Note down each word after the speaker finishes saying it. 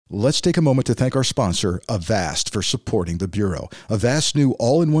Let's take a moment to thank our sponsor, Avast, for supporting the Bureau. Avast's new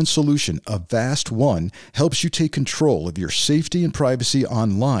all-in-one solution, Avast One, helps you take control of your safety and privacy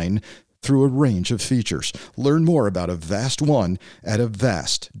online through a range of features. Learn more about Avast One at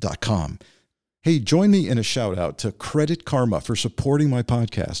avast.com. Hey, join me in a shout-out to Credit Karma for supporting my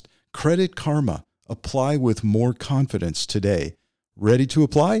podcast. Credit Karma. Apply with more confidence today. Ready to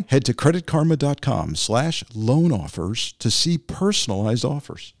apply? Head to creditkarma.com/loan offers to see personalized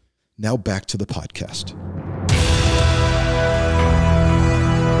offers. Now back to the podcast.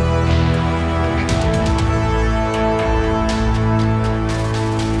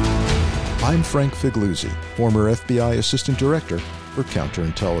 I'm Frank Figluzzi, former FBI Assistant Director for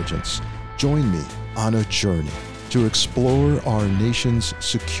Counterintelligence. Join me on a journey to explore our nation's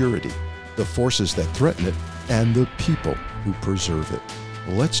security, the forces that threaten it, and the people who preserve it.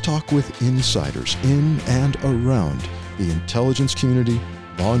 Let's talk with insiders in and around the intelligence community,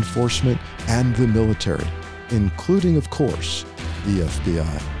 law enforcement, and the military, including, of course, the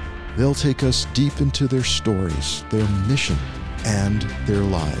FBI. They'll take us deep into their stories, their mission, and their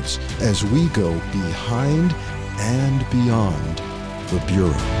lives as we go behind and beyond the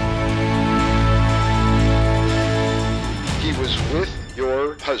Bureau. He was with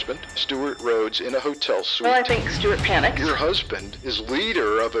your husband, Stewart Rhodes, in a hotel suite. Well, I think Stewart panicked. Your husband is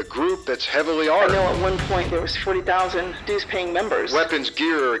leader of a group that's heavily armed. I know at one point there was 40,000 dues-paying members. Weapons,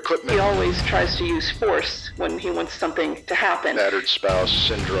 gear, equipment. He always tries to use force when he wants something to happen. Battered spouse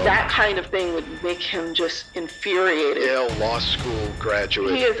syndrome. That kind of thing would make him just infuriated. Yale Law School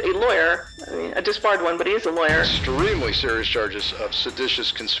graduate. He is a lawyer. I mean, a disbarred one, but he is a lawyer. Extremely serious charges of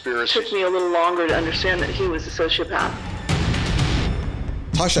seditious conspiracy. It took me a little longer to understand that he was a sociopath.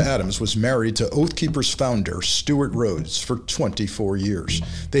 Tasha Adams was married to Oath Keepers founder Stewart Rhodes for 24 years.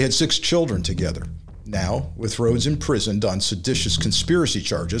 They had 6 children together. Now, with Rhodes imprisoned on seditious conspiracy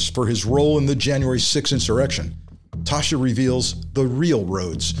charges for his role in the January 6th insurrection, Tasha reveals the real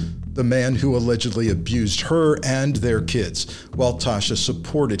Rhodes, the man who allegedly abused her and their kids, while Tasha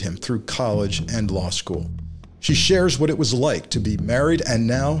supported him through college and law school. She shares what it was like to be married and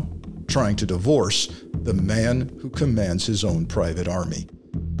now trying to divorce the man who commands his own private army.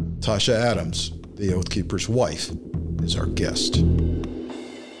 Tasha Adams, the Oath Keeper's wife, is our guest.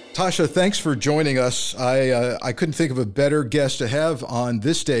 Tasha, thanks for joining us. I couldn't think of a better guest to have on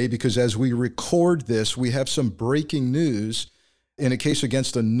this day because as we record this, we have some breaking news in a case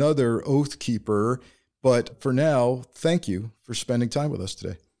against another Oath Keeper. But for now, thank you for spending time with us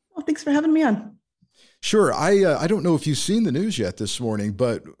today. Well, thanks for having me on. Sure. I don't know if you've seen the news yet this morning,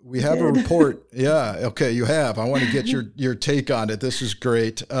 but we have a report. Yeah. Okay. You have. I want to get your take on it. This is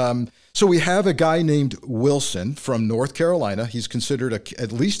great. So we have a guy named Wilson from North Carolina. He's considered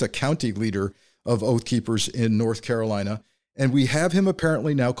at least a county leader of Oath Keepers in North Carolina. And we have him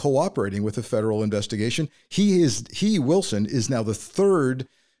apparently now cooperating with a federal investigation. Wilson, is now the 3rd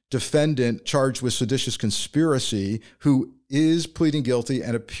defendant charged with seditious conspiracy who is pleading guilty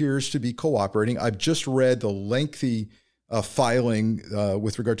and appears to be cooperating. I've just read the lengthy filing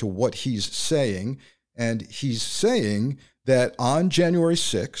with regard to what he's saying. And he's saying that on January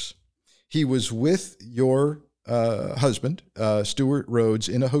 6th, he was with your husband, Stewart Rhodes,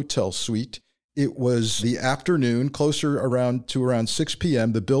 in a hotel suite. It was the afternoon, closer around 6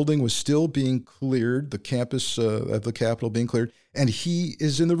 p.m. The building was still being cleared, the campus of the Capitol being cleared. And he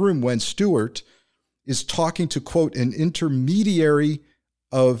is in the room when Stewart is talking to, quote, an intermediary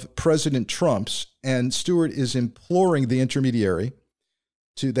of President Trump's. And Stewart is imploring the intermediary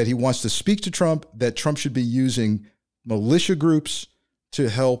that he wants to speak to Trump, that Trump should be using militia groups to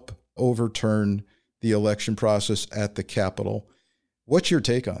help overturn the election process at the Capitol. What's your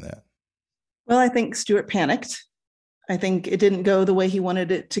take on that? Well, I think Stewart panicked. I think it didn't go the way he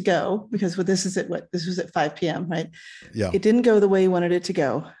wanted it to go because this was at 5 p.m., right? Yeah. It didn't go the way he wanted it to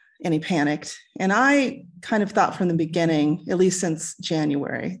go and he panicked. And I kind of thought from the beginning, at least since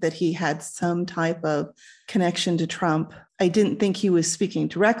January, that he had some type of connection to Trump. I didn't think he was speaking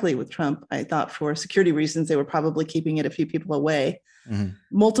directly with Trump. I thought for security reasons, they were probably keeping it a few people away. Mm-hmm.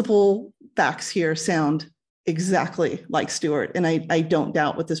 Multiple facts here sound exactly like Stewart. And I don't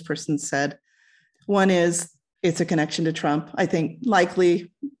doubt what this person said. One is it's a connection to Trump. I think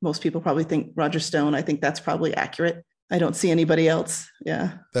likely most people probably think Roger Stone. I think that's probably accurate. I don't see anybody else.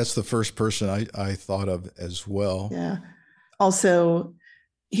 Yeah. That's the first person I thought of as well. Yeah. Also,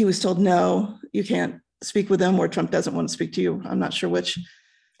 he was told, no, you can't speak with them, or Trump doesn't want to speak to you. I'm not sure which.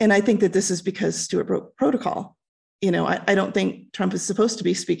 And I think that this is because Stewart broke protocol. I don't think Trump is supposed to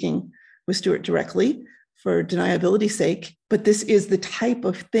be speaking with Stewart directly for deniability's sake, but this is the type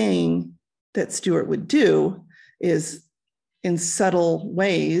of thing that Stewart would do, is in subtle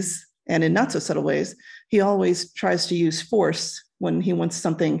ways and in not so subtle ways, he always tries to use force when he wants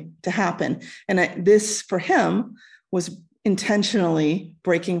something to happen. And this for him was intentionally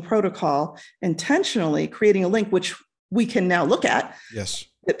breaking protocol, intentionally creating a link, which we can now look at. Yes.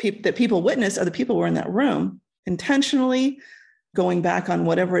 That people witnessed, other people were in that room, intentionally going back on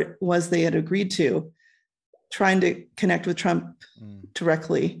whatever it was they had agreed to, trying to connect with Trump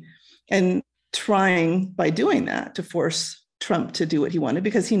directly, and trying by doing that to force Trump to do what he wanted,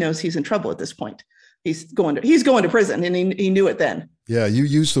 because he knows he's in trouble at this point. He's going to prison, and he knew it then. Yeah, you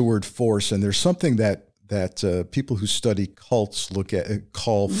use the word force, and there's something that people who study cults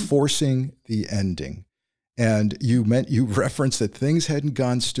call forcing the ending. And you referenced that things hadn't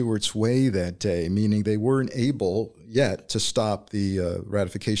gone Stewart's way that day, meaning they weren't able yet to stop the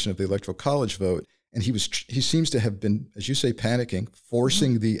ratification of the Electoral College vote. And he seems to have been, as you say, panicking,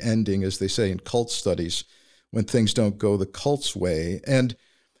 forcing the ending, as they say in cult studies, when things don't go the cult's way. And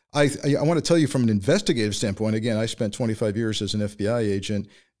I want to tell you from an investigative standpoint, again, I spent 25 years as an FBI agent.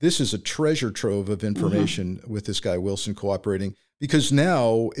 This is a treasure trove of information with this guy Wilson cooperating, because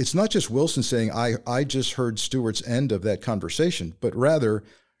now it's not just Wilson saying, I just heard Stewart's end of that conversation, but rather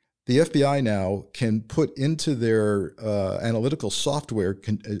the FBI now can put into their analytical software,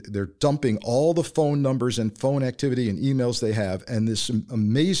 they're dumping all the phone numbers and phone activity and emails they have, and this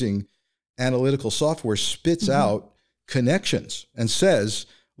amazing analytical software spits out connections and says,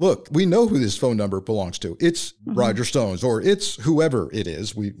 look, we know who this phone number belongs to. It's Roger Stone's, or it's whoever it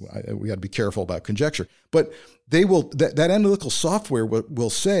is. We got to be careful about conjecture. But they will that analytical software will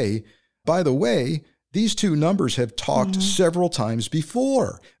say, by the way, these two numbers have talked several times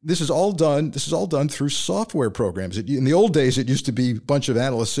before. This is all done through software programs. In the old days, it used to be a bunch of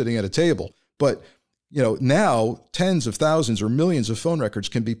analysts sitting at a table. But now tens of thousands or millions of phone records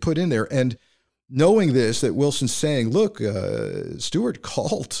can be put in there. And knowing this, that Wilson's saying, look, Stewart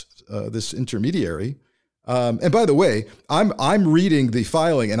called this intermediary. And by the way, I'm reading the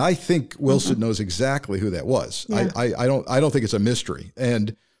filing, and I think Wilson knows exactly who that was. Yeah. I don't think it's a mystery. And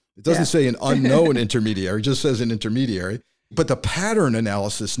it doesn't say an unknown intermediary, it just says an intermediary. But the pattern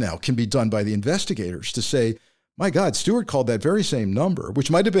analysis now can be done by the investigators to say, my God, Stewart called that very same number,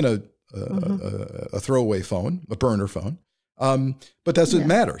 which might have been a throwaway phone, a burner phone. But doesn't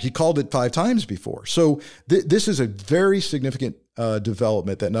matter. He called it 5 times before. So this is a very significant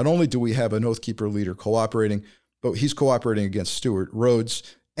development, that not only do we have an Oath Keeper leader cooperating, but he's cooperating against Stewart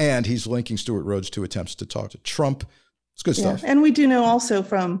Rhodes, and he's linking Stewart Rhodes to attempts to talk to Trump. It's good stuff. And we do know also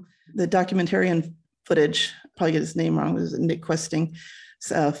from the documentarian footage, probably get his name wrong, it was Nick Questing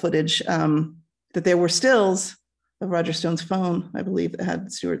footage, that there were stills of Roger Stone's phone, I believe, that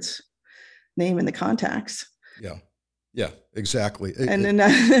had Stewart's name in the contacts. Yeah, exactly. And then, I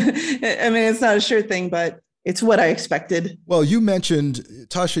mean, it's not a sure thing, but it's what I expected. Well, you mentioned,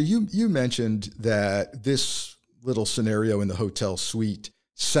 Tasha, you mentioned that this little scenario in the hotel suite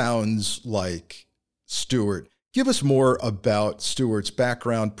sounds like Stewart. Give us more about Stewart's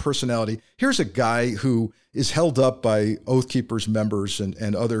background, personality. Here's a guy who is held up by Oath Keepers members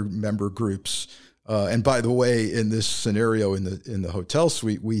and other member groups. And by the way, in this scenario in the hotel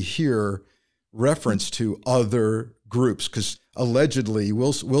suite, we hear reference to other groups, because allegedly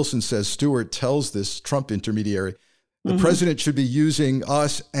Wilson says Stewart tells this Trump intermediary, the president should be using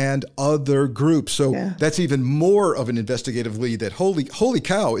us and other groups. So that's even more of an investigative lead, that holy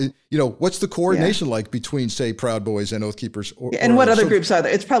cow, what's the coordination like between, say, Proud Boys and Oath Keepers? And what other groups are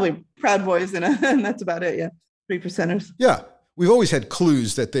there? It's probably Proud Boys and that's about it. Yeah. 3%ers. Yeah. We've always had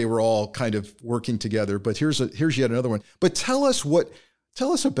clues that they were all kind of working together, but here's yet another one. But tell us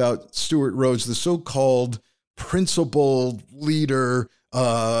about Stewart Rhodes, the so-called principled leader,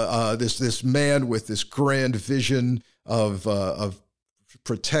 this man with this grand vision of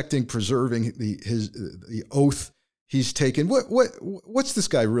protecting, preserving the oath he's taken. What's this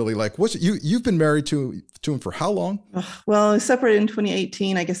guy really like? You've been married to him for how long? Well, I separated in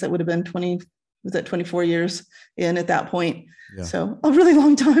 2018. I guess that would have been 24 years in at that point. Yeah. So a really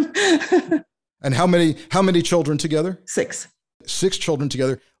long time. And how many children together? 6. 6 children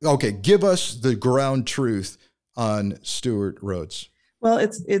together. Okay, give us the ground truth on Stewart Rhodes. Well,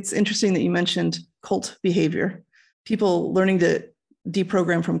 it's interesting that you mentioned cult behavior. People learning to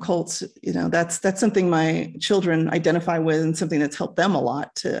deprogram from cults, that's something my children identify with, and something that's helped them a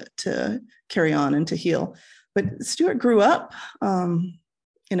lot to carry on and to heal. But Stewart grew up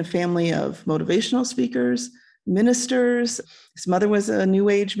in a family of motivational speakers, ministers. His mother was a New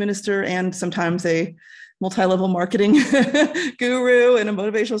Age minister and sometimes a multi-level marketing guru and a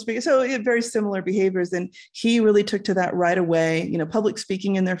motivational speaker. So he had very similar behaviors. And he really took to that right away. Public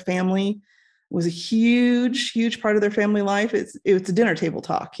speaking in their family was a huge, huge part of their family life. It's a dinner table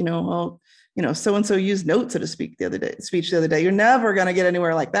talk, so-and-so used notes at a speech the other day. You're never going to get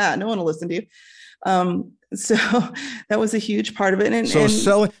anywhere like that. No one will listen to you. So that was a huge part of it.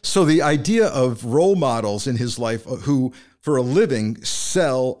 So the idea of role models in his life who for a living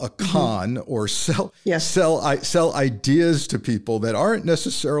sell a con or sell ideas to people that aren't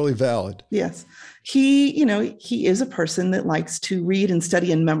necessarily valid. Yes. He is a person that likes to read and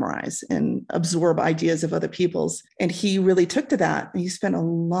study and memorize and absorb ideas of other people's. And he really took to that. He spent a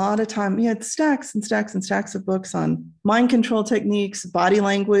lot of time. He had stacks and stacks and stacks of books on mind control techniques, body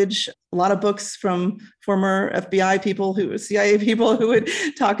language, a lot of books from former FBI people, CIA people who would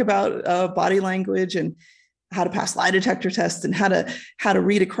talk about body language and how to pass lie detector tests and how to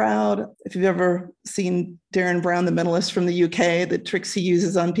read a crowd. If you've ever seen Darren Brown, the mentalist from the UK, the tricks he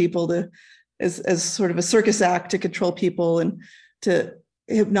uses on people as sort of a circus act to control people, and to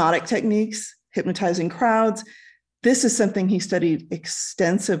hypnotic techniques, hypnotizing crowds. This is something he studied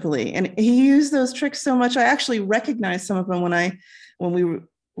extensively, and he used those tricks so much. I actually recognized some of them when we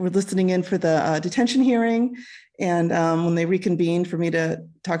were listening in for the detention hearing, and when they reconvened for me to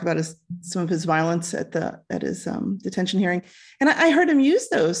talk about some of his violence at his detention hearing. And I heard him use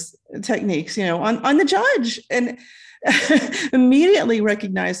those techniques, on the judge, and immediately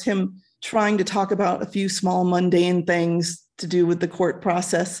recognized him trying to talk about a few small mundane things to do with the court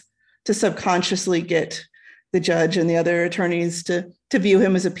process to subconsciously get the judge and the other attorneys to view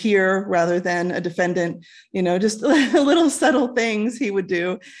him as a peer rather than a defendant, just little subtle things he would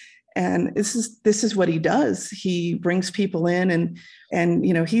do. And this is what he does. He brings people in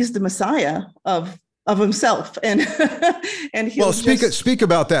and he's the Messiah of himself. And speak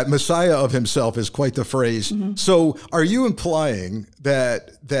about that. Messiah of himself is quite the phrase. Mm-hmm. So are you implying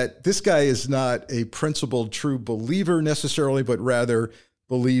that this guy is not a principled true believer necessarily, but rather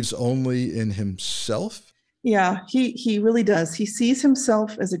believes only in himself? Yeah, he really does. He sees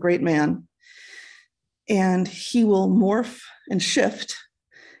himself as a great man, and he will morph and shift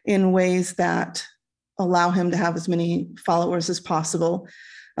in ways that allow him to have as many followers as possible.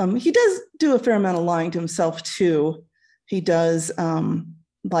 He does do a fair amount of lying to himself too. He does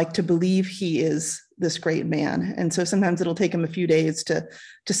like to believe he is this great man. And so sometimes it'll take him a few days to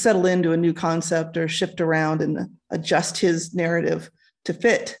settle into a new concept or shift around and adjust his narrative to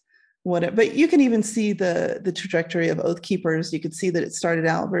fit but you can even see the trajectory of Oath Keepers. You could see that it started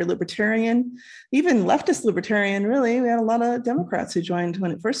out very libertarian, even leftist libertarian, really. We had a lot of Democrats who joined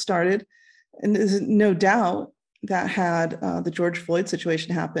when it first started. And there's no doubt that had the George Floyd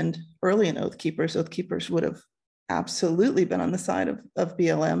situation happened early in Oath Keepers would have absolutely been on the side of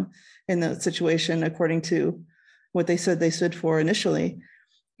BLM in that situation, according to what they said they stood for initially.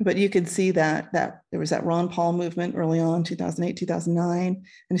 But you could see that there was that Ron Paul movement early on, 2008, 2009, and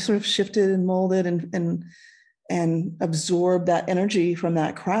he sort of shifted and molded and absorbed that energy from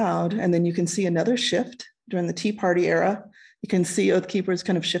that crowd. And then you can see another shift during the Tea Party era. You can see Oath Keepers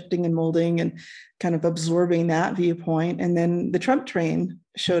kind of shifting and molding and kind of absorbing that viewpoint. And then the Trump train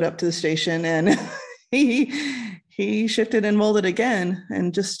showed up to the station, and he shifted and molded again.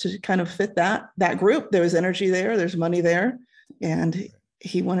 And just to kind of fit that group, there was energy there, there's money there, and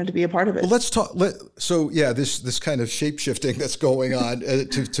he wanted to be a part of it. Well, let's talk. This kind of shape shifting that's going on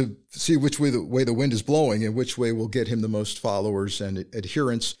to see which way the wind is blowing and which way will get him the most followers and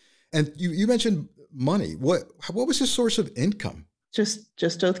adherents. And you mentioned money. What was his source of income?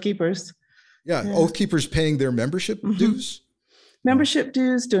 Just Oath Keepers. Yeah, Oath Keepers paying their membership dues. Membership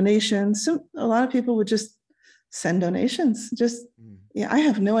dues, donations. So a lot of people would just send donations. I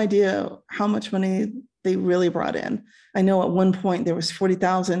have no idea how much money they really brought in. I know at one point there was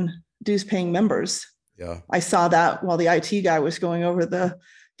 40,000 dues paying members. Yeah, I saw that while the IT guy was going over the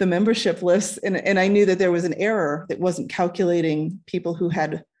membership list, and I knew that there was an error that wasn't calculating people who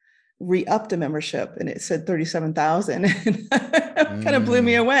had re-upped a membership, and it said 37,000. Kind of blew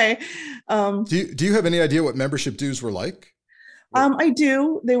me away. Do you have any idea what membership dues were like? I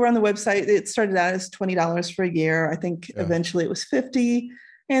do. They were on the website. It started out as $20 for a year. I think eventually it was $50,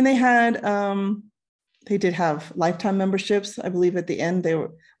 and they did have lifetime memberships. I believe at the end they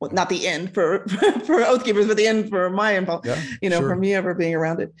were, well, not the end for Oath Keepers, but the end for my info. Yeah, for me ever being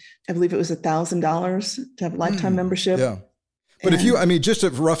around it. I believe it was $1,000 to have a lifetime membership. Yeah. But just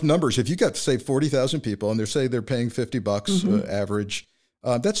at rough numbers, if you got, say, 40,000 people and they're paying $50 average,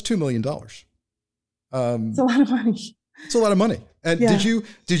 that's $2 million. It's a lot of money. It's a lot of money. And did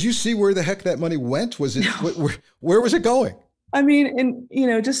you see where the heck that money went? Was it where was it going? I mean,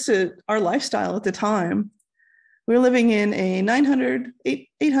 and just to our lifestyle at the time, we were living in a 900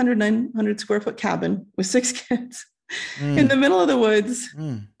 square foot cabin with 6 kids. in the middle of the woods,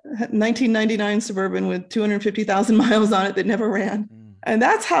 Mm. 1999 Suburban with 250,000 miles on it that never ran. And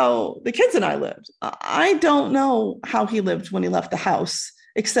that's how the kids and I lived. I don't know how he lived when he left the house,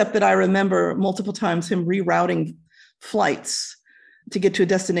 except that I remember multiple times him rerouting flights to get to a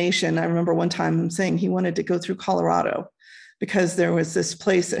destination. I remember one time him saying he wanted to go through Colorado because there was this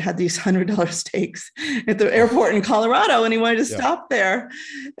place that had these $100 steaks at the airport in Colorado, and he wanted to stop there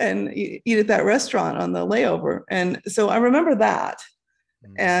and eat at that restaurant on the layover. And so I remember that.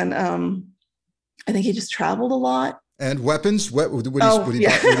 And I think he just traveled a lot. And weapons? Would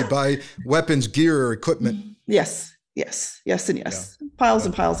he buy weapons, gear, or equipment? Yes, and yes. Piles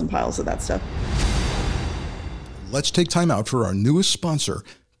and piles and piles of that stuff. Let's take time out for our newest sponsor,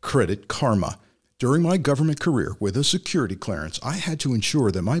 Credit Karma. During my government career with a security clearance, I had to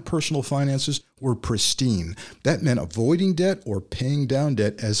ensure that my personal finances were pristine. That meant avoiding debt or paying down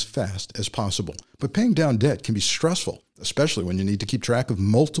debt as fast as possible. But paying down debt can be stressful, especially when you need to keep track of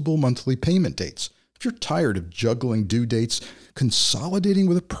multiple monthly payment dates. If you're tired of juggling due dates, consolidating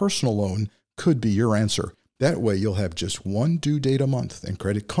with a personal loan could be your answer. That way you'll have just one due date a month, and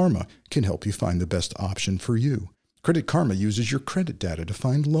Credit Karma can help you find the best option for you. Credit Karma uses your credit data to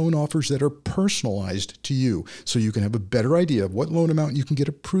find loan offers that are personalized to you, so you can have a better idea of what loan amount you can get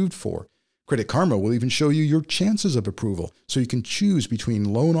approved for. Credit Karma will even show you your chances of approval, so you can choose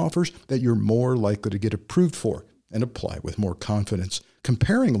between loan offers that you're more likely to get approved for and apply with more confidence.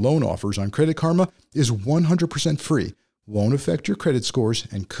 Comparing loan offers on Credit Karma is 100% free, won't affect your credit scores,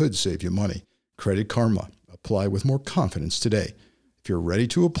 and could save you money. Credit Karma. Apply with more confidence today. If you're ready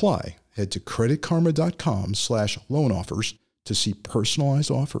to apply, head to creditkarma.com/loan offers to see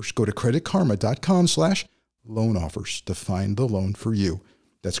personalized offers. Go to creditkarma.com/loan offers to find the loan for you.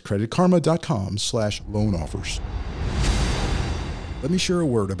 That's creditkarma.com/loan offers. Let me share a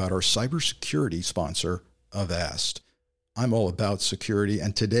word about our cybersecurity sponsor, Avast. I'm all about security,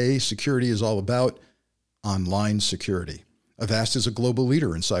 and today security is all about online security. Avast is a global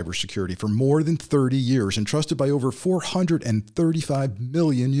leader in cybersecurity for more than 30 years and trusted by over 435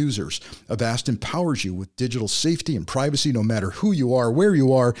 million users. Avast empowers you with digital safety and privacy no matter who you are, where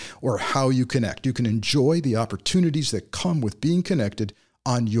you are, or how you connect. You can enjoy the opportunities that come with being connected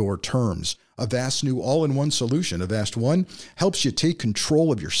on your terms. Avast's new all-in-one solution, Avast One, helps you take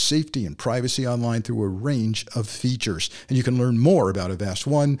control of your safety and privacy online through a range of features. And you can learn more about Avast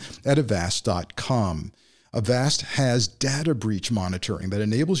One at avast.com. Avast has data breach monitoring that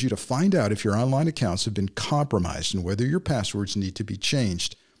enables you to find out if your online accounts have been compromised and whether your passwords need to be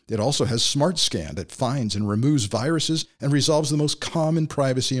changed. It also has Smart Scan that finds and removes viruses and resolves the most common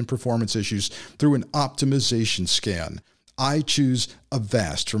privacy and performance issues through an optimization scan. I choose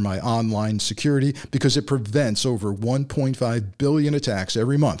Avast for my online security because it prevents over 1.5 billion attacks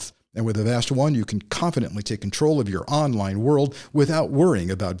every month. And with Avast One, you can confidently take control of your online world without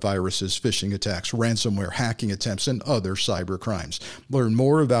worrying about viruses, phishing attacks, ransomware, hacking attempts, and other cyber crimes. Learn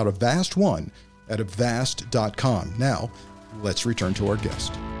more about Avast One at avast.com. Now, let's return to our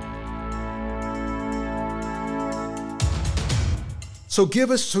guest. So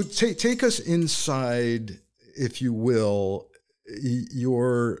take us inside, if you will,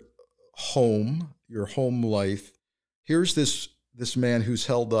 your home life. Here's this man who's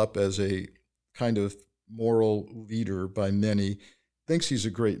held up as a kind of moral leader by many, thinks he's a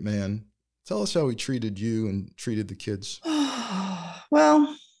great man. Tell us how he treated you and treated the kids.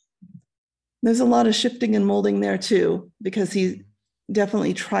 Well, there's a lot of shifting and molding there too, because he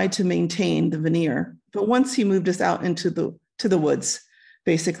definitely tried to maintain the veneer. But once he moved us out into the woods,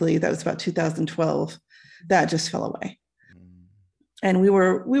 basically, that was about 2012, that just fell away. And we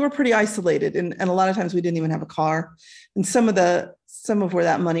were pretty isolated, and a lot of times we didn't even have a car. And some of where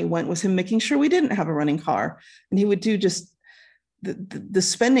that money went was him making sure we didn't have a running car. And he would do just the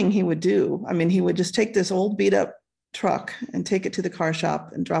spending he would do. I mean, he would just take this old beat up truck and take it to the car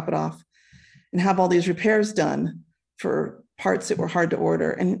shop and drop it off and have all these repairs done for parts that were hard to order.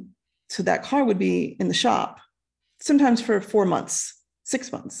 And so that car would be in the shop, sometimes for 4 months,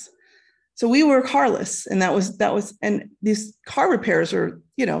 6 months. So we were carless, and that was, and these car repairs are,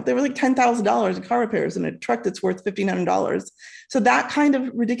 they were like $10,000 in car repairs in a truck that's worth $1,500. So that kind of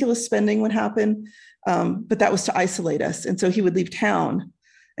ridiculous spending would happen, but that was to isolate us. And so he would leave town,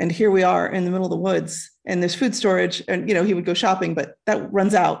 and here we are in the middle of the woods, and there's food storage, and he would go shopping, but that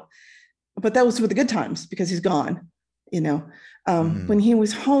runs out. But that was for the good times because he's gone. When he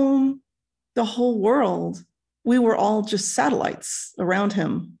was home, the whole world, we were all just satellites around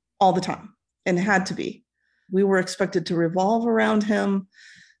him all the time, and had to be. We were expected to revolve around him,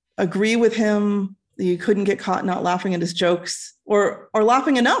 agree with him. You couldn't get caught not laughing at his jokes or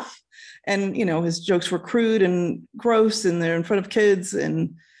laughing enough And, his jokes were crude and gross and they're in front of kids.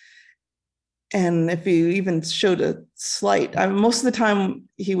 And if you even showed a slight, most of the time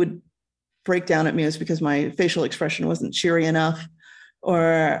he would break down at me is because my facial expression wasn't cheery enough,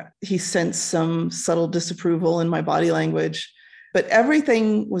 or he sensed some subtle disapproval in my body language. But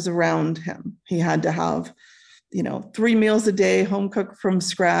everything was around him. He had to have, 3 meals a day, home cooked from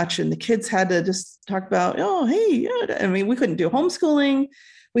scratch. And the kids had to just talk about, oh, hey, yeah. I mean, we couldn't do homeschooling.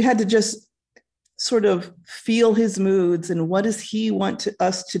 We had to just sort of feel his moods and what does he want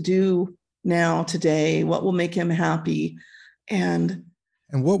us to do now, today? What will make him happy? And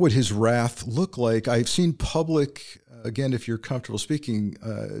what would his wrath look like? I've seen public, again, if you're comfortable speaking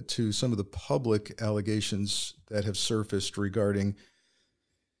to some of the public allegations that have surfaced regarding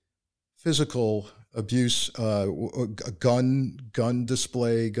physical abuse, a gun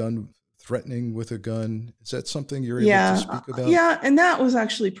display, gun threatening with a gun. Is that something you're able to speak about? Yeah, and that was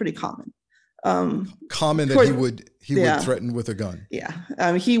actually pretty common. Common that he would threaten with a gun.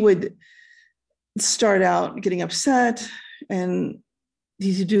 Yeah, he would start out getting upset, and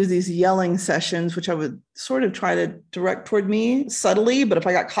he would do these yelling sessions, which I would sort of try to direct toward me subtly. But if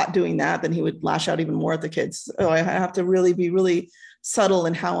I got caught doing that, then he would lash out even more at the kids. So I have to really be really subtle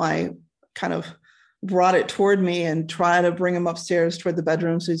in how I kind of brought it toward me and try to bring him upstairs toward the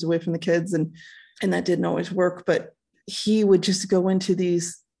bedroom so he's away from the kids. And that didn't always work, but he would just go into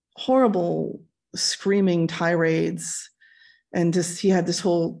these horrible screaming tirades. And he had this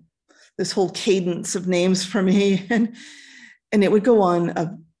whole cadence of names for me. And it would go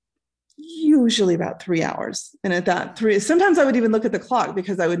on usually about 3 hours. And at that 3, sometimes I would even look at the clock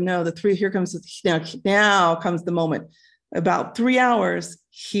because I would know the 3, here comes, now comes the moment. About 3 hours,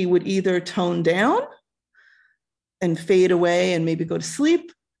 he would either tone down and fade away and maybe go to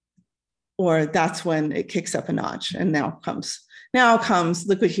sleep, or that's when it kicks up a notch. And now comes,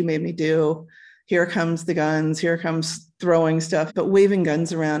 look what you made me do. Here comes the guns, here comes throwing stuff, but waving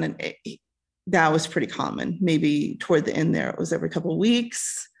guns around. And that was pretty common. Maybe toward the end there, it was every couple of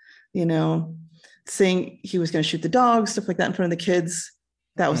weeks, saying he was going to shoot the dog, stuff like that in front of the kids.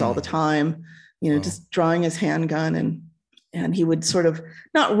 That was all the time, just drawing his handgun and he would sort of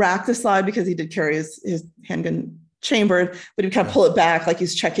not rack the slide because he did carry his handgun chambered, but he'd kind of pull it back like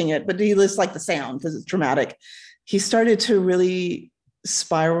he's checking it, but he just liked the sound because it's dramatic. He started to really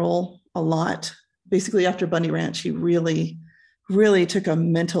spiral a lot. Basically after Bundy Ranch, he really, really took a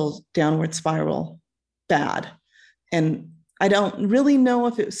mental downward spiral bad. And I don't really know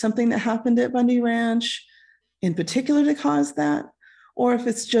if it was something that happened at Bundy Ranch in particular to cause that, or if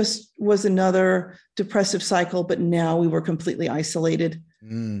it's just was another depressive cycle, but now we were completely isolated.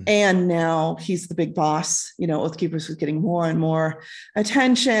 And now he's the big boss. Oath Keepers was getting more and more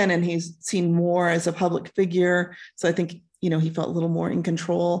attention and he's seen more as a public figure. So I think, he felt a little more in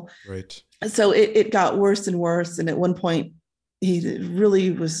control. Right. So it got worse and worse. And at one point he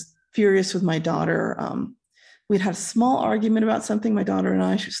really was furious with my daughter. We'd had a small argument about something, my daughter and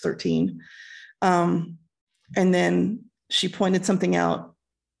I, she was 13. And then she pointed something out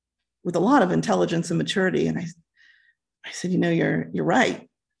with a lot of intelligence and maturity. And I said, you're right.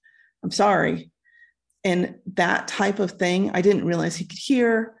 I'm sorry. And that type of thing, I didn't realize he could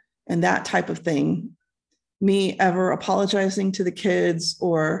hear. And that type of thing, me ever apologizing to the kids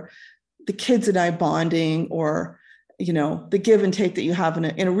or the kids and I bonding or, the give and take that you have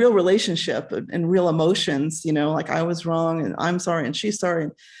in a real relationship and real emotions, like I was wrong and I'm sorry and she's sorry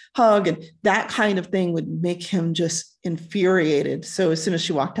and hug and that kind of thing would make him just infuriated. So as soon as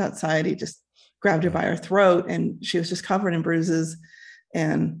she walked outside, he just grabbed her by her throat and she was just covered in bruises.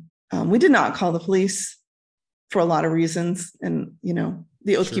 And we did not call the police for a lot of reasons. And,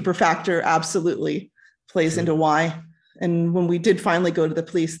 the Oath Keeper factor absolutely plays into why. And when we did finally go to the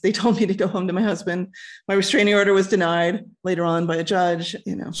police, they told me to go home to my husband. My restraining order was denied later on by a judge,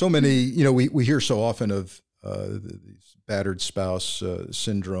 So many, we hear so often of the battered spouse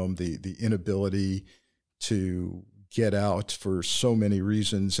syndrome, the inability to get out for so many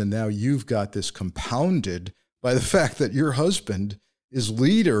reasons. And now you've got this compounded by the fact that your husband is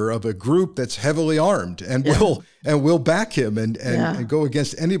leader of a group that's heavily armed and will back him and go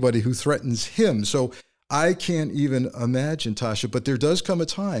against anybody who threatens him. So I can't even imagine, Tasha, but there does come a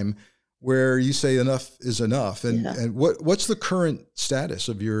time where you say enough is enough. And what's the current status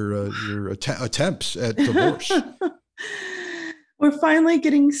of your attempts at divorce? We're finally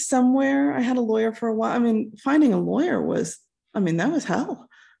getting somewhere. I had a lawyer for a while. I mean, finding a lawyer that was hell.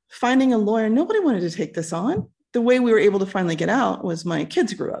 Finding a lawyer, nobody wanted to take this on. The way we were able to finally get out was my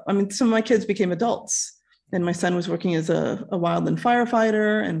kids grew up. I mean, some of my kids became adults. And my son was working as a wildland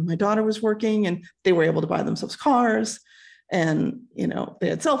firefighter and my daughter was working and they were able to buy themselves cars. And, they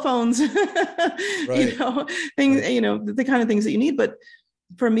had cell phones, Right. things, Right. the kind of things that you need. But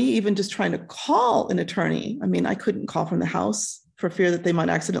for me, even just trying to call an attorney, I mean, I couldn't call from the house for fear that they might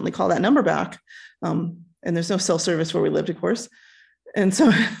accidentally call that number back. And there's no cell service where we lived, of course. And so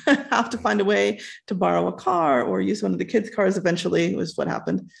I have to find a way to borrow a car or use one of the kids' cars eventually, was what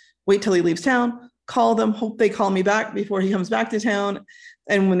happened. Wait till he leaves town, call them, hope they call me back before he comes back to town.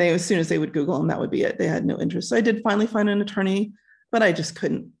 And as soon as they would Google him, that would be it. They had no interest. So I did finally find an attorney, but I just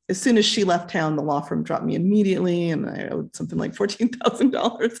couldn't. As soon as she left town, the law firm dropped me immediately, and I owed something like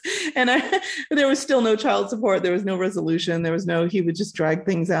 $14,000. And there was still no child support. There was no resolution. He would just drag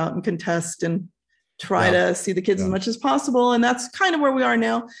things out and contest and try to see the kids as much as possible. And that's kind of where we are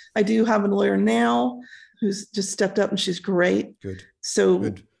now. I do have a lawyer now who's just stepped up, and she's great. Good. So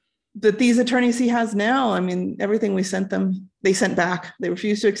Good. But these attorneys he has now, I mean, everything we sent them, they sent back. They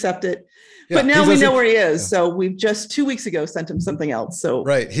refused to accept it. Yeah, but now we know where he is. Yeah. So we've just 2 weeks ago sent him something else. So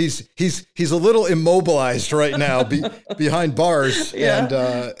right, he's a little immobilized right now behind bars,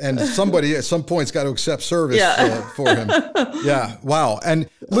 and somebody at some point's got to accept service for him. Yeah, wow. And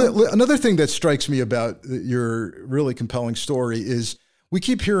another thing that strikes me about your really compelling story is we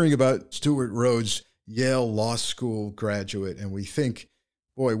keep hearing about Stewart Rhodes, Yale Law School graduate, and we think,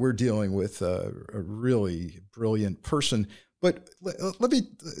 boy, we're dealing with a really brilliant person. But let me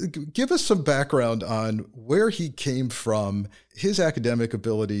give us some background on where he came from, his academic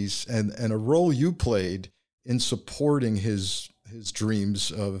abilities, and a role you played in supporting his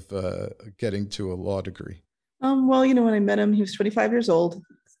dreams of getting to a law degree. Well, when I met him, he was 25 years old,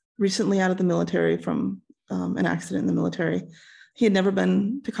 recently out of the military from an accident in the military. He had never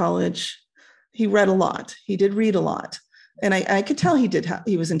been to college. He read a lot. He did read a lot. And I could tell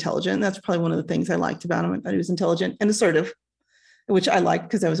he was intelligent. That's probably one of the things I liked about him. I thought he was intelligent and assertive, which I liked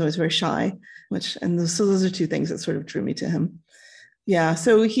because I was always very shy, so those are two things that sort of drew me to him. Yeah.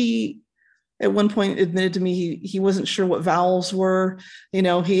 So he, at one point, admitted to me he wasn't sure what vowels were. He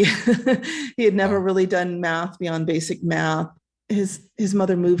he had never really done math beyond basic math. His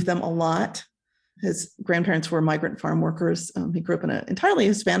mother moved them a lot. His grandparents were migrant farm workers. He grew up in an entirely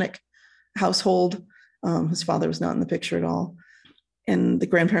Hispanic household. His father was not in the picture at all. And the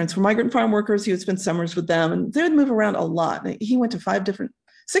grandparents were migrant farm workers. He would spend summers with them, and they would move around a lot. He went to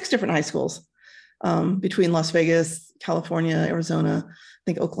 6 different high schools between Las Vegas, California, Arizona, I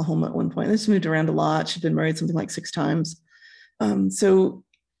think Oklahoma at one point. They just moved around a lot. She'd been married something like 6 times. So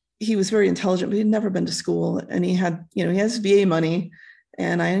he was very intelligent, but he'd never been to school. And he had, he has VA money.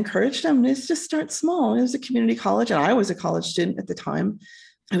 And I encouraged him to just start small. It was a community college, and I was a college student at the time.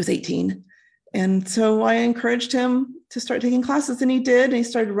 I was 18. And so I encouraged him to start taking classes, and he did. And he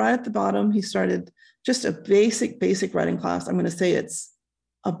started right at the bottom. He started just a basic writing class. I'm going to say it's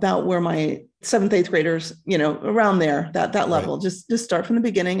about where my 7th, 8th graders, around there, that level, right. Just start from the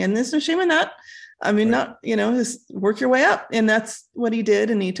beginning. And there's no shame in that. I mean, right. Just work your way up. And that's what he did.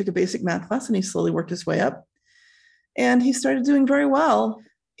 And he took a basic math class, and he slowly worked his way up. And he started doing very well.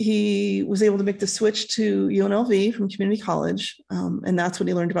 He was able to make the switch to UNLV from community college. And that's when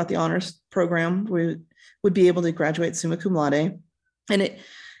he learned about the honors program, where he would be able to graduate summa cum laude. And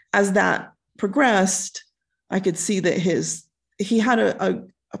as that progressed, I could see that he had a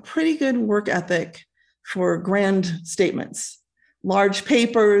pretty good work ethic for grand statements, large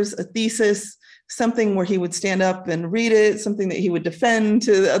papers, a thesis, something where he would stand up and read it, something that he would defend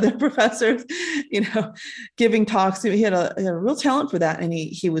to the other professors, giving talks. He had a real talent for that. And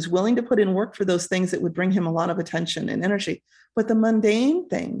he was willing to put in work for those things that would bring him a lot of attention and energy. But the mundane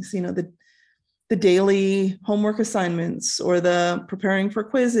things, the daily homework assignments or the preparing for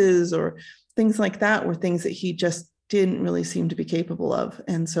quizzes or things like that were things that he just didn't really seem to be capable of.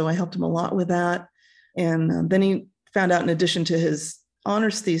 And so I helped him a lot with that. And then he found out, in addition to his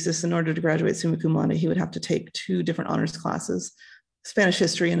honors thesis, in order to graduate summa cum laude, he would have to take 2 different honors classes, Spanish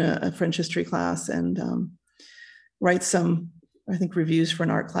history and a French history class, and write some, I think, reviews for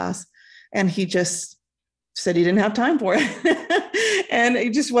an art class. And he just said he didn't have time for it. And he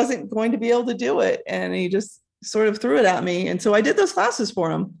just wasn't going to be able to do it. And he just sort of threw it at me. And so I did those classes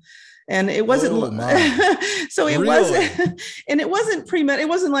for him. And it wasn't, so it wasn't, and it wasn't it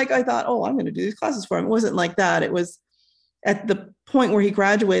wasn't like I thought, I'm going to do these classes for him. It wasn't like that. It was at the point where he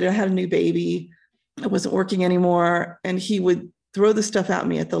graduated. I had a new baby. I wasn't working anymore. And he would throw the stuff at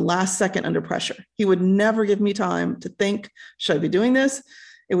me at the last second under pressure. He would never give me time to think, should I be doing this?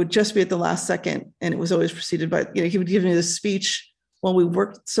 It would just be at the last second. And it was always preceded by, he would give me this speech. Well, we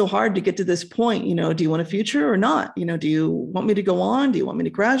worked so hard to get to this point, do you want a future or not? Do you want me to go on? Do you want me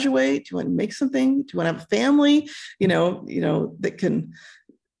to graduate? Do you want to make something? Do you want to have a family, that can,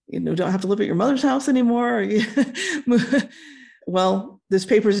 don't have to live at your mother's house anymore. Well, this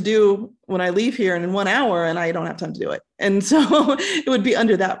paper's due when I leave here in 1 hour and I don't have time to do it. And so it would be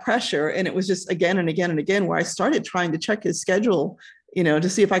under that pressure. And it was just again and again and again where I started trying to check his schedule, to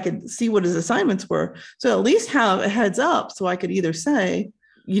see if I could see what his assignments were. So at least have a heads up so I could either say,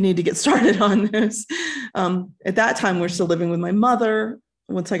 you need to get started on this. At that time, we're still living with my mother.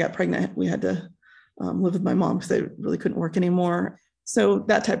 Once I got pregnant, we had to live with my mom because I really couldn't work anymore. So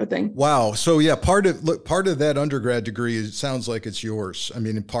that type of thing. Wow. So yeah, part of that undergrad degree sounds like it's yours. I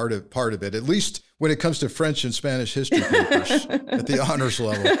mean, part of it, at least when it comes to French and Spanish history papers at the honors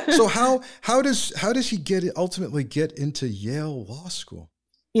level. So how does he ultimately get into Yale Law School?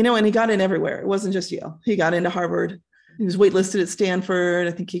 And he got in everywhere. It wasn't just Yale. He got into Harvard. He was waitlisted at Stanford.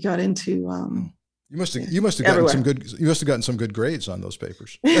 I think he got into. You must have gotten some good. You must have gotten some good grades on those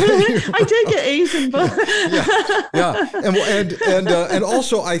papers. I did get A's in both. And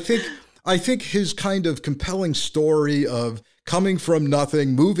also I think his kind of compelling story of coming from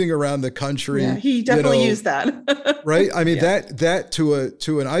nothing, moving around the country. Yeah, he definitely used that. Right. I mean that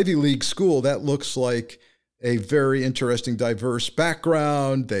to an Ivy League school, that looks like a very interesting, diverse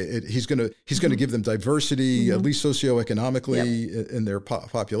background. He's going to give them diversity, at least socioeconomically, in their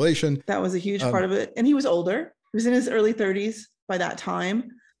population. That was a huge part of it. And he was older. He was in his early 30s by that time.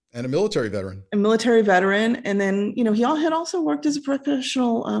 And a military veteran. And then, he had also worked as a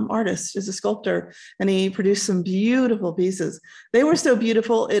professional artist, as a sculptor, and he produced some beautiful pieces. They were so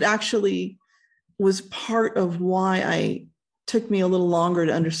beautiful. It actually was part of why it took me a little longer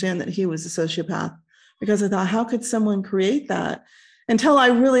to understand that he was a sociopath. Because I thought, how could someone create that? Until I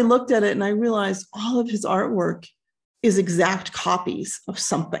really looked at it and I realized all of his artwork is exact copies of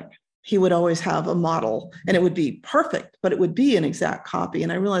something. He would always have a model and it would be perfect, but it would be an exact copy.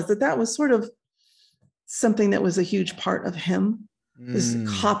 And I realized that was sort of something that was a huge part of him, is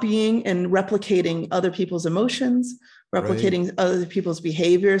copying and replicating other people's emotions, replicating other people's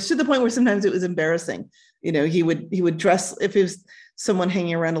behaviors, to the point where sometimes it was embarrassing. He would dress, if it was someone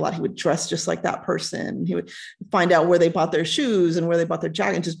hanging around a lot, he would dress just like that person. He would find out where they bought their shoes and where they bought their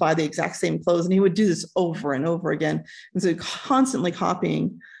jacket and just buy the exact same clothes. And he would do this over and over again. And so constantly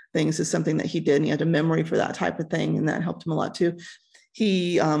copying things is something that he did. And he had a memory for that type of thing. And that helped him a lot too.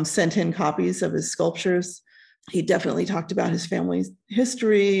 He sent in copies of his sculptures. He definitely talked about his family's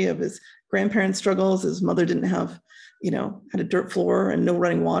history, of his grandparents' struggles. His mother didn't have, had a dirt floor and no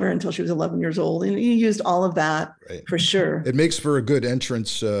running water until she was 11 years old. And he used all of that for sure. It makes for a good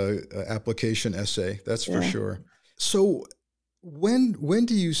entrance application essay, that's for sure. So when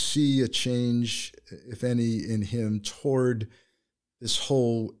do you see a change, if any, in him toward this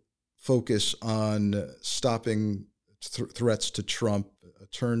whole focus on stopping threats to Trump, a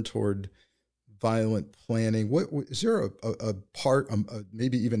turn toward violent planning? What is there a part,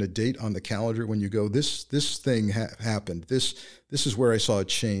 maybe even a date on the calendar when you go, this thing happened? This is where I saw a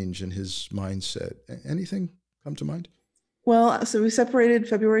change in his mindset. Anything come to mind? Well, so we separated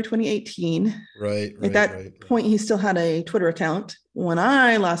February 2018. Right. At that point, he still had a Twitter account. When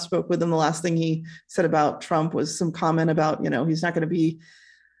I last spoke with him, the last thing he said about Trump was some comment about, he's not going to be,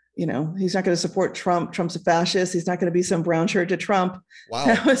 he's not going to support Trump. Trump's a fascist. He's not going to be some brown shirt to Trump. Wow.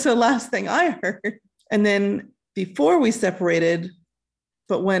 That was the last thing I heard. And then before we separated,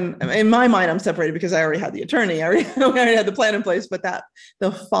 but when, in my mind, I'm separated because I already had the attorney. I already had the plan in place. But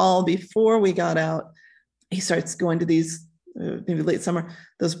the fall before we got out, he starts going to these, maybe late summer,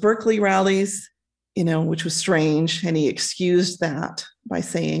 those Berkeley rallies, which was strange. And he excused that by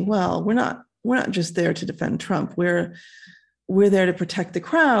saying, well, we're not just there to defend Trump. We're there to protect the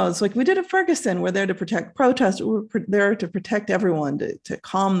crowds. Like we did at Ferguson, we're there to protect protests. We're there to protect everyone, to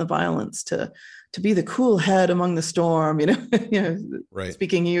calm the violence, to be the cool head among the storm, right.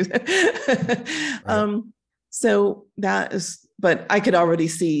 Speaking youth. Right. So that is, but I could already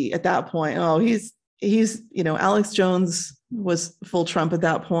see at that point, he's, Alex Jones was full Trump at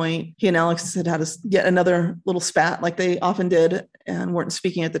that point. He and Alex had yet another little spat like they often did and weren't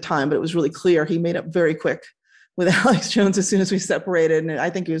speaking at the time, but it was really clear. He made up very quick with Alex Jones as soon as we separated. And I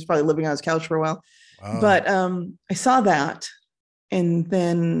think he was probably living on his couch for a while. Wow. But I saw that. And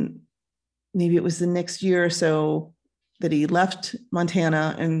then maybe it was the next year or so that he left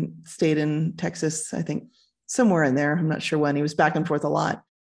Montana and stayed in Texas, I think somewhere in there. I'm not sure when. He was back and forth a lot.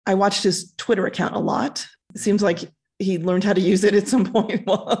 I watched his Twitter account a lot. It seems like he learned how to use it at some point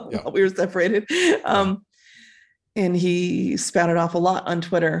while we were separated. And he spouted off a lot on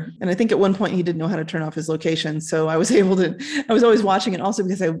Twitter. And I think at one point he didn't know how to turn off his location. So I was always watching it also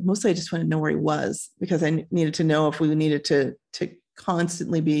because I just wanted to know where he was, because I needed to know if we needed to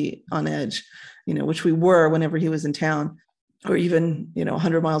constantly be on edge, which we were whenever he was in town. or even,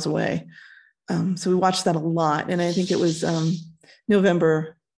 100 miles away. So we watched that a lot. And I think it was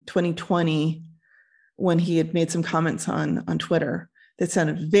November 2020 when he had made some comments on Twitter that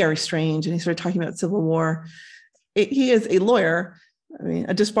sounded very strange. And he started talking about civil war. He is a lawyer, I mean,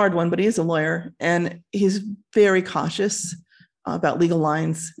 a disbarred one, but he is a lawyer. And he's very cautious about legal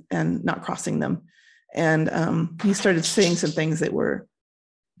lines and not crossing them. And he started saying some things that were,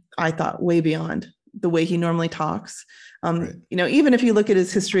 I thought, way beyond the way he normally talks. Right. Even if you look at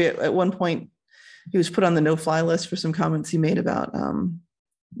his history, at one point, he was put on the no-fly list for some comments he made about,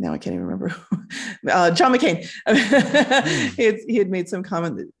 now I can't even remember, John McCain. He had made some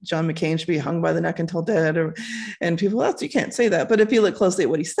comment that John McCain should be hung by the neck until dead, and people, you can't say that. But if you look closely at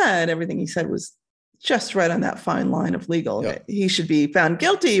what he said, everything he said was just right on that fine line of legal. Yep. He should be found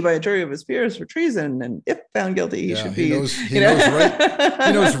guilty by a jury of his peers for treason, and if found guilty, he should be. He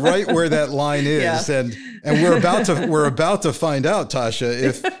knows right where that line is, yeah. and we're about to find out,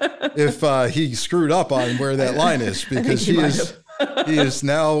 Tasha, if he screwed up on where that line is, because he is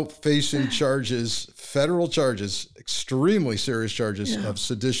now facing federal charges, extremely serious charges of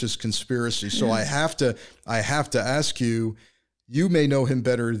seditious conspiracy. So I have to ask you. You may know him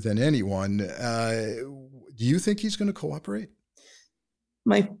better than anyone. Do you think he's going to cooperate?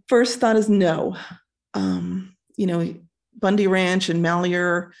 My first thought is no. Bundy Ranch and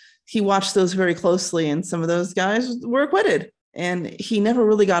Malheur, he watched those very closely, and some of those guys were acquitted. And he never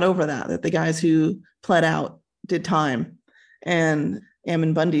really got over that the guys who pled out did time. And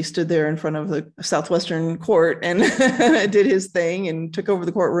Ammon Bundy stood there in front of the Southwestern court and did his thing and took over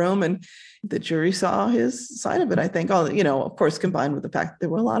the courtroom, and the jury saw his side of it. I think, of course, combined with the fact that there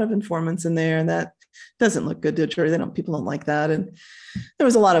were a lot of informants in there, and that doesn't look good to a jury. People don't like that. And there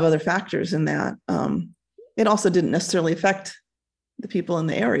was a lot of other factors in that. It also didn't necessarily affect the people in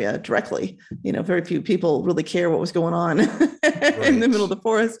the area directly. Very few people really care what was going on in the middle of the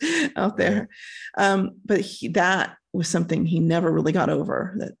forest out there. But that was something he never really got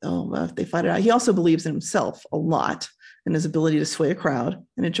over, that, if they fight it out. He also believes in himself a lot and his ability to sway a crowd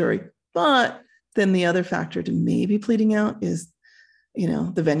and a jury. But then the other factor to maybe pleading out is,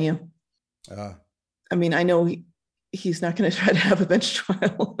 the venue. I know he's not going to try to have a bench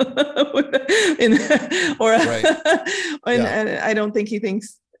trial. And I don't think he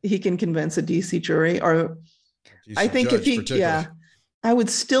thinks he can convince a DC jury, or I think if he, I would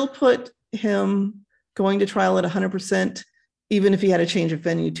still put him going to trial at 100%, even if he had a change of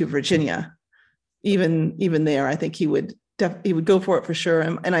venue to Virginia. Even there, I think he would go for it for sure.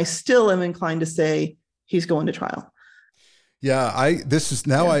 And I still am inclined to say he's going to trial. Yeah, I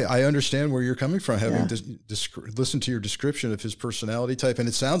understand where you're coming from, having listened to your description of his personality type, and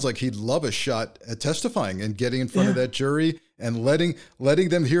it sounds like he'd love a shot at testifying and getting in front of that jury and letting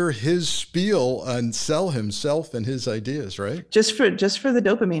them hear his spiel and sell himself and his ideas, right? Just for the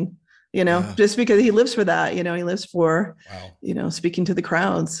dopamine. Just because he lives for that. He lives for, speaking to the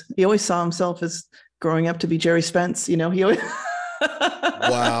crowds. He always saw himself as growing up to be Jerry Spence. He always.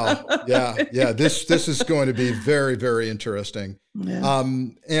 Wow. Yeah. This is going to be very, very interesting. Yeah.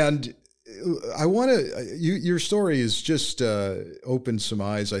 And I want to, your story has just opened some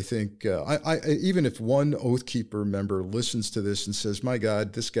eyes. I think I even if one Oath Keeper member listens to this and says, my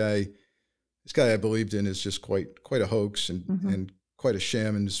God, this guy I believed in is just quite a hoax and quite a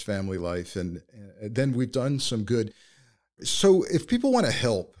sham in his family life. And then we've done some good. So if people want to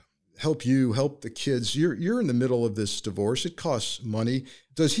help you, help the kids, you're in the middle of this divorce. It costs money.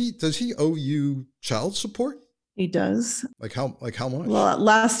 Does he owe you child support? He does. Like how much? Well,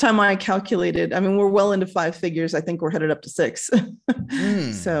 last time I calculated, we're well into 5 figures. I think we're headed up to 6.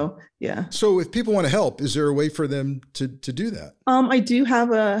 So, yeah. So if people want to help, is there a way for them to do that? I do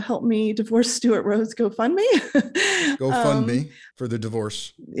have a Help Me Divorce Stewart Rhodes GoFundMe. GoFundMe for the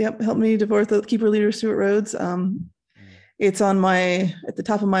divorce. Yep. Help Me Divorce the Keeper Leader Stewart Rhodes. It's at the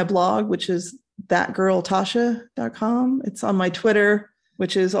top of my blog, which is thatgirltasha.com. It's on my Twitter,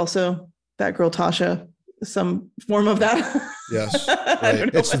 which is also thatgirltasha. Some form of that. Yes,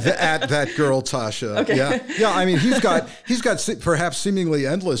 right. It's at that girl Tasha. Okay. Yeah. He's got perhaps seemingly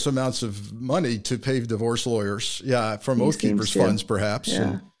endless amounts of money to pay divorce lawyers. Yeah, from Oath Keepers funds, perhaps.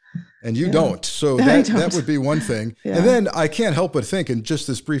 Yeah. And you don't. So that would be one thing. Yeah. And then I can't help but think, in just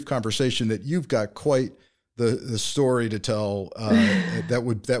this brief conversation, that you've got quite the story to tell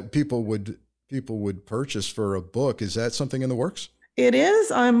that people would purchase for a book. Is that something in the works? It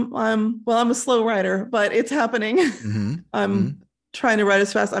is. I'm a slow writer, but it's happening. Mm-hmm. I'm trying to write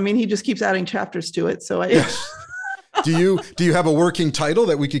as fast. He just keeps adding chapters to it. So yes. Do you have a working title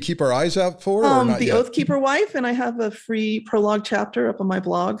that we could keep our eyes out for? Or not The yet? Oath Keeper Wife, and I have a free prologue chapter up on my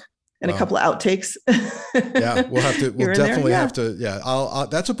blog. and a couple of outtakes. Yeah, we'll definitely have to. Yeah,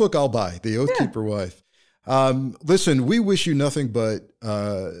 that's a book I'll buy, The Oath Keeper Wife. Listen, we wish you nothing but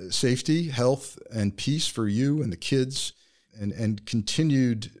safety, health, and peace for you and the kids, and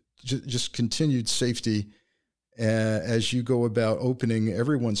continued safety as you go about opening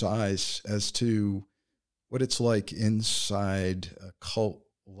everyone's eyes as to what it's like inside a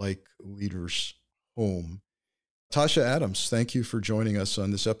cult-like leader's home. Tasha Adams, thank you for joining us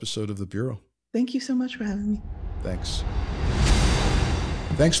on this episode of The Bureau. Thank you so much for having me. Thanks.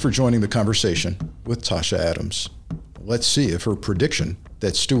 Thanks for joining the conversation with Tasha Adams. Let's see if her prediction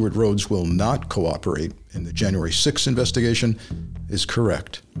that Stewart Rhodes will not cooperate in the January 6th investigation is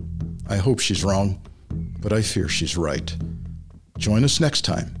correct. I hope she's wrong, but I fear she's right. Join us next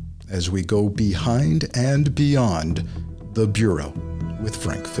time as we go behind and beyond The Bureau with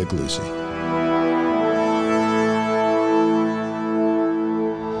Frank Figliuzzi.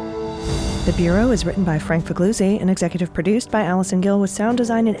 The Bureau is written by Frank Figliuzzi and executive produced by Allison Gill with sound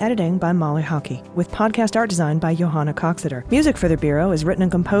design and editing by Molly Hockey, with podcast art design by Johanna Coxeter. Music for The Bureau is written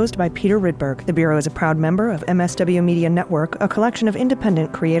and composed by Peter Rydberg. The Bureau is a proud member of MSW Media Network, a collection of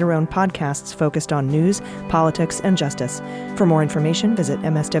independent creator-owned podcasts focused on news, politics, and justice. For more information, visit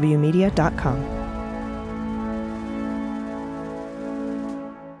mswmedia.com.